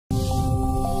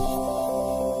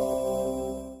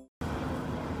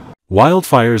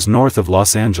Wildfires north of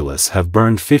Los Angeles have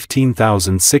burned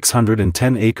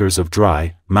 15,610 acres of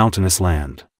dry, mountainous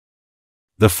land.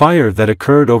 The fire that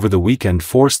occurred over the weekend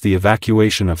forced the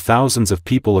evacuation of thousands of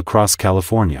people across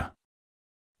California.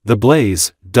 The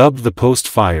blaze, dubbed the Post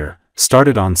Fire,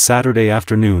 started on Saturday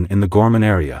afternoon in the Gorman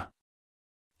area.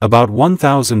 About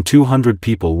 1,200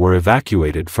 people were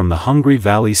evacuated from the Hungry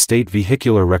Valley State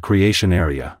Vehicular Recreation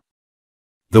Area.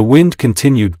 The wind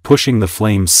continued pushing the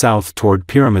flames south toward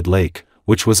Pyramid Lake,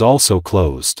 which was also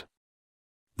closed.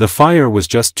 The fire was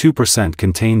just 2%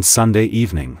 contained Sunday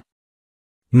evening.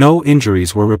 No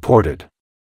injuries were reported.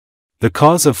 The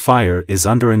cause of fire is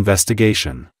under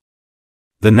investigation.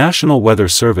 The National Weather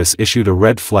Service issued a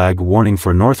red flag warning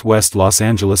for northwest Los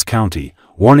Angeles County,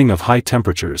 warning of high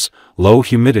temperatures, low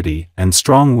humidity, and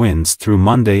strong winds through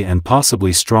Monday and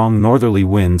possibly strong northerly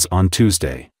winds on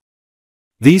Tuesday.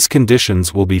 These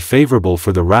conditions will be favorable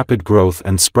for the rapid growth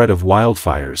and spread of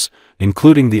wildfires,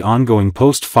 including the ongoing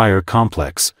post-fire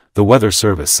complex, the Weather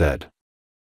Service said.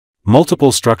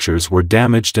 Multiple structures were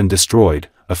damaged and destroyed,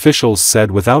 officials said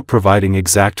without providing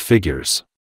exact figures.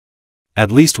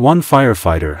 At least one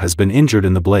firefighter has been injured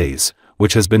in the blaze,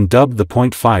 which has been dubbed the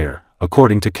Point Fire,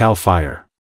 according to CAL FIRE.